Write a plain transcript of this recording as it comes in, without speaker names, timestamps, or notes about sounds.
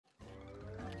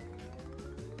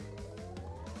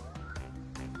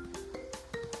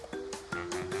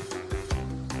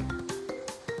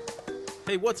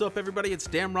Hey, what's up everybody? It's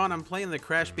Damron. I'm playing the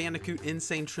Crash Bandicoot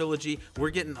N'Sane Trilogy. We're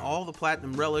getting all the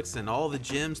platinum relics and all the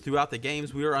gems throughout the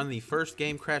games. We are on the first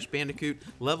game, Crash Bandicoot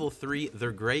Level 3,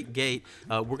 The Great Gate.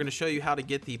 We're going to show you how to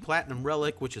get the platinum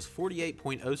relic, which is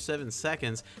 48.07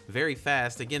 seconds, very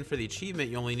fast. Again, for the achievement,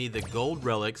 you only need the gold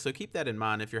relic, so keep that in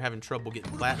mind if you're having trouble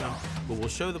getting platinum. But we'll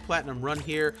show the platinum run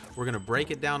here. We're going to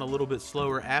break it down a little bit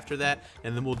slower after that,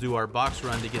 and then we'll do our box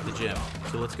run to get the gem.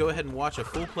 So let's go ahead and watch a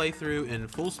full playthrough in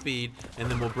full speed, and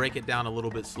then we'll break it down a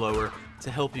little bit slower to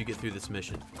help you get through this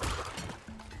mission.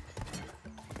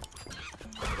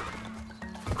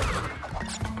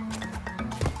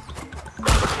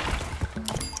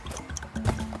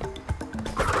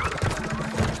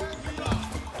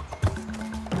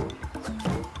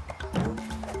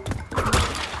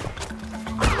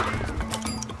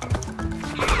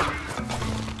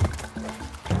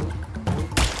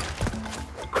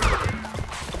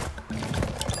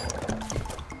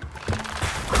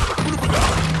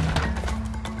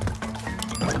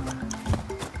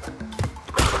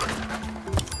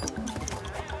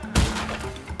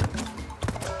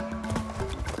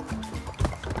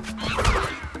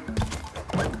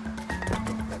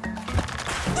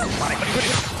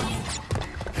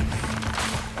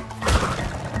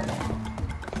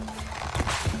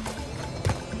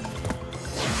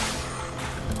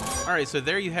 Alright, so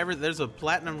there you have it. There's a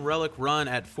platinum relic run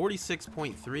at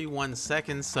 46.31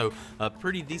 seconds, so a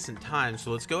pretty decent time.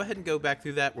 So let's go ahead and go back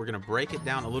through that. We're going to break it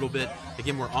down a little bit.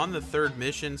 Again, we're on the third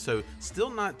mission, so still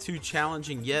not too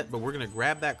challenging yet, but we're going to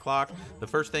grab that clock. The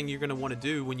first thing you're going to want to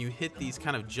do when you hit these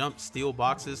kind of jump steel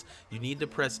boxes, you need to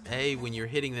press A when you're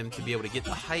hitting them to be able to get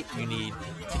the height you need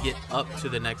to get up to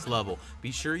the next level.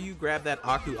 Be sure you grab that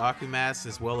Aku mask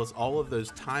as well as all of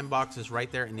those time boxes right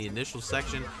there in the initial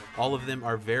section. All of them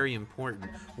are very important.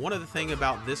 One other thing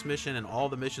about this mission and all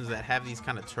the missions that have these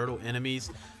kind of turtle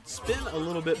enemies, spin a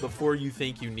little bit before you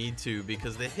think you need to,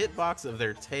 because the hitbox of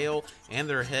their tail and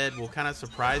their head will kind of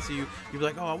surprise you. You'll be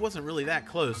like, oh, I wasn't really that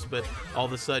close, but all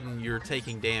of a sudden you're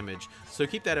taking damage. So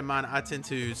keep that in mind. I tend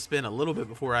to spin a little bit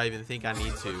before I even think I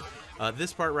need to.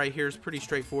 This part right here is pretty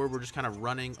straightforward. We're just kind of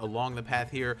running along the path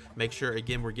here. Make sure,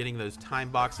 again, we're getting those time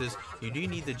boxes. You do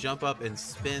need to jump up and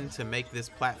spin to make this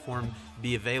platform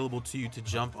be available to you to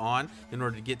jump on in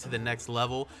order to get to the next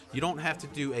level. You don't have to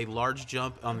do a large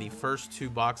jump on the first two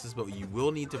boxes, but you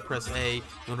will need to press A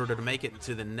in order to make it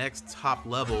to the next top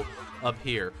level up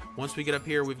here. Once we get up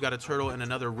here, we've got a turtle and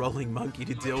another rolling monkey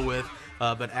to deal with.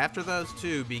 But after those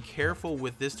two, be careful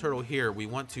with this turtle here. We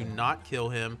want to not kill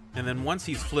him. And then once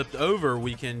he's flipped over,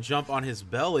 we can jump on his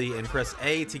belly and press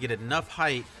A to get enough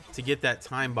height to get that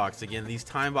time box. Again, these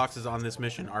time boxes on this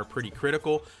mission are pretty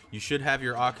critical. You should have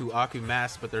your Aku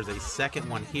mask, but there's a second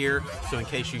one here, so in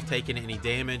case you've taken any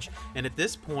damage. And at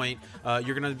this point,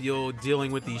 you're going to be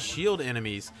dealing with these shield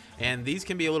enemies, and these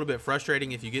can be a little bit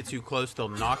frustrating. If you get too close, they'll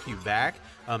knock you back.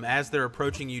 As they're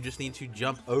approaching, you just need to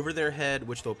jump over their head,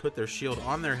 which they'll put their shield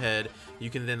on their head. You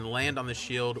can then land on the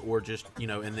shield or just,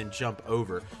 and then jump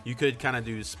over. You could kind of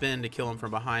do spin to kill them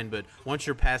from behind, but once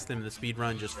you're past them in the speed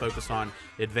run, just focus on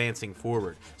advancing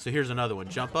forward. So here's another one.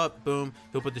 Jump up, boom,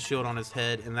 he'll put the shield on his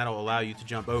head, and that'll allow you to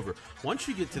jump over. Once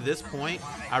you get to this point,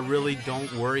 I really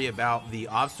don't worry about the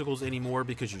obstacles anymore,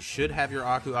 because you should have your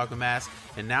Aku mask.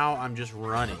 And now I'm just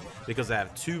running because I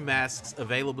have two masks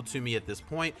available to me at this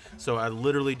point, so I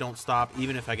literally don't stop.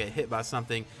 Even if I get hit by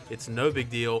something, it's no big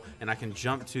deal, and I can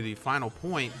jump to the final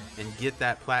point and get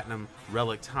that platinum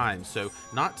relic time. So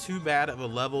not too bad of a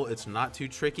level. It's not too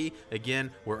tricky. Again,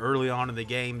 we're early on in the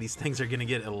game. These things are going to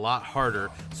get a lot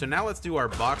harder. So now let's do our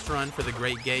box run for the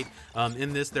Great Gate.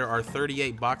 In this, there are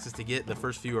 38 boxes to get. The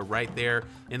first few are right there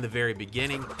in the very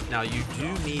beginning. Now you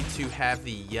do need to have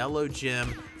the yellow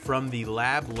gem from the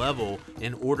lab level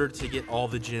in order to get all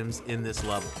the gems in this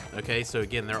level. Okay, so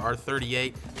again, there are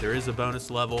 38. There is a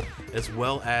bonus level as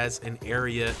well as an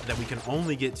area that we can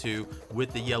only get to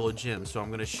with the yellow gem. So I'm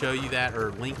going to show you that,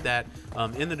 or link that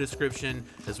in the description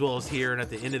as well as here and at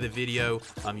the end of the video.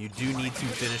 You do need to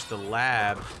finish the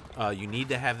lab. You need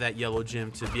to have that yellow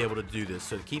gem to be able to do this,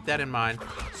 so keep that in mind.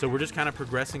 So we're just kind of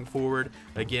progressing forward.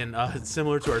 Again,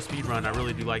 similar to our speed run, I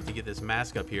really do like to get this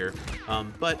mask up here,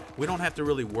 but we don't have to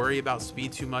really worry about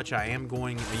speed too much. I am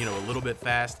going, a little bit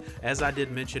fast. As I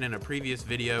did mention in a previous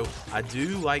video, I do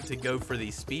like to go for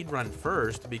the speed run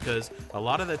first, because a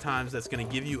lot of the times that's going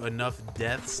to give you enough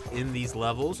deaths in these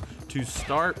levels to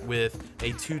start with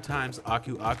a 2x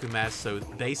Aku Aku mask. So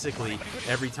basically,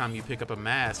 every time you pick up a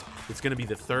mask, it's going to be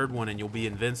the third one and you'll be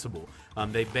invincible.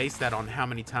 They base that on how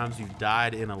many times you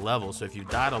died in a level. So if you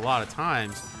died a lot of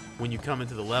times, when you come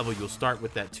into the level, you'll start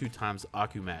with that 2x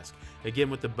Aku mask.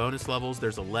 Again, with the bonus levels,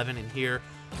 there's 11 in here.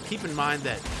 Keep in mind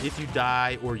that if you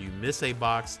die or you miss a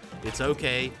box, it's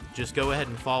okay. Just go ahead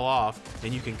and fall off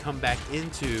and you can come back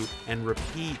into and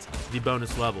repeat the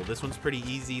bonus level. This one's pretty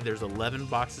easy. There's 11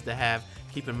 boxes to have.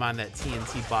 Keep in mind that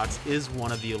TNT box is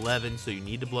one of the 11, so you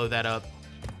need to blow that up.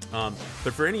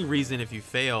 But for any reason, if you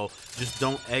fail, just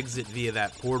don't exit via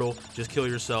that portal. Just kill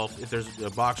yourself. If there's a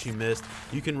box you missed,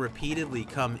 you can repeatedly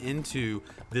come into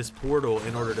this portal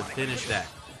in order to finish that.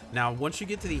 Now, once you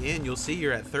get to the end, you'll see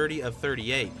you're at 30 of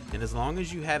 38. And as long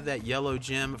as you have that yellow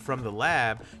gem from the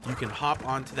lab, you can hop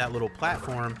onto that little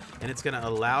platform and it's going to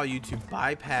allow you to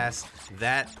bypass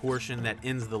that portion that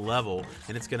ends the level.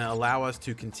 And it's going to allow us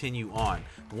to continue on.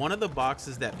 One of the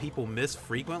boxes that people miss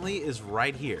frequently is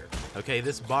right here. Okay,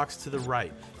 this box to the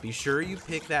right. Be sure you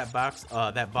pick that box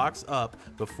up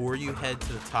before you head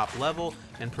to the top level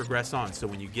and progress on. So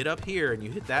when you get up here and you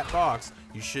hit that box,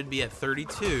 you should be at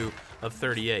 32 of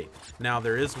 38. Now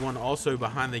there is one also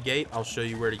behind the gate. I'll show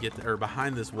you where to get, or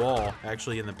behind this wall,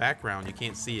 actually in the background. You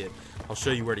can't see it. I'll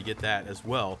show you where to get that as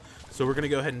well. So we're going to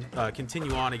go ahead and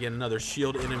continue on. Again, another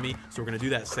shield enemy. So we're going to do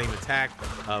that same attack.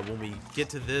 When we get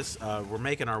to this, we're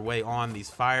making our way on these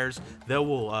fires. They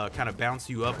will kind of bounce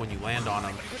you up when you land on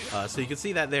them. So you can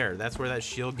see that there. That's where that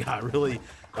shield got really,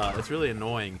 it's really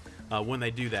annoying. When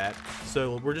they do that.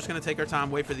 So we're just going to take our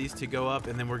time, wait for these to go up,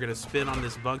 and then we're going to spin on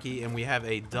this bunkie, and we have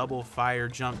a double fire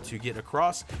jump to get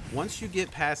across. Once you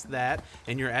get past that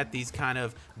and you're at these kind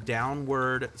of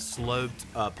downward sloped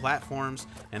platforms,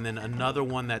 and then another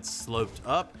one that's sloped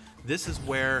up, this is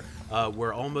where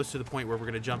we're almost to the point where we're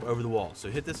going to jump over the wall. So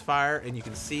hit this fire, and you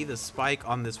can see the spike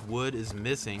on this wood is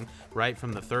missing right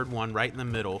from the third one right in the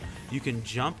middle. You can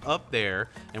jump up there,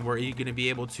 and we're going to be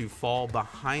able to fall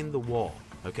behind the wall.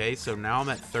 Okay, so now I'm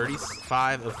at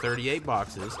 35 of 38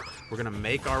 boxes. We're gonna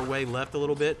make our way left a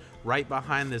little bit. Right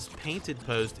behind this painted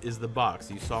post is the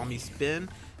box. You saw me spin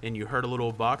and you heard a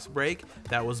little box break.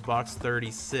 That was box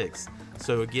 36.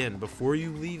 So again, before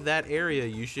you leave that area,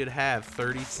 you should have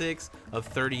 36 of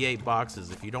 38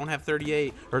 boxes. If you don't have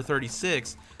 38 or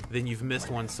 36, then you've missed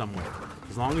one somewhere.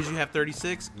 As long as you have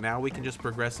 36, now we can just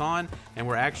progress on, and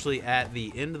we're actually at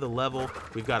the end of the level.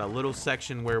 We've got a little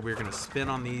section where we're gonna spin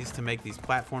on these to make these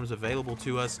platforms available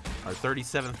to us. Our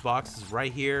 37th box is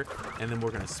right here, and then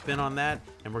we're gonna spin on that,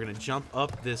 and we're gonna jump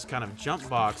up this kind of jump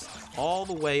box all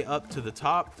the way up to the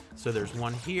top. So there's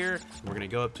one here, and we're gonna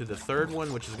go up to the third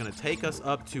one, which is gonna take us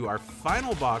up to our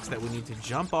final box that we need to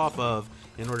jump off of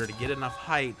in order to get enough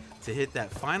height to hit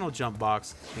that final jump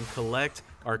box and collect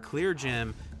our clear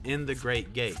gem in the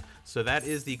Great Gate. So that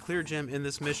is the clear gem in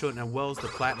this mission, as well as the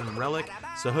platinum relic.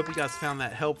 So I hope you guys found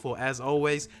that helpful. As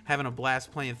always, having a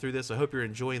blast playing through this. I hope you're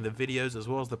enjoying the videos as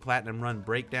well as the platinum run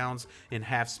breakdowns in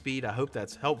half speed. I hope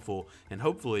that's helpful, and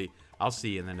hopefully I'll see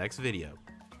you in the next video.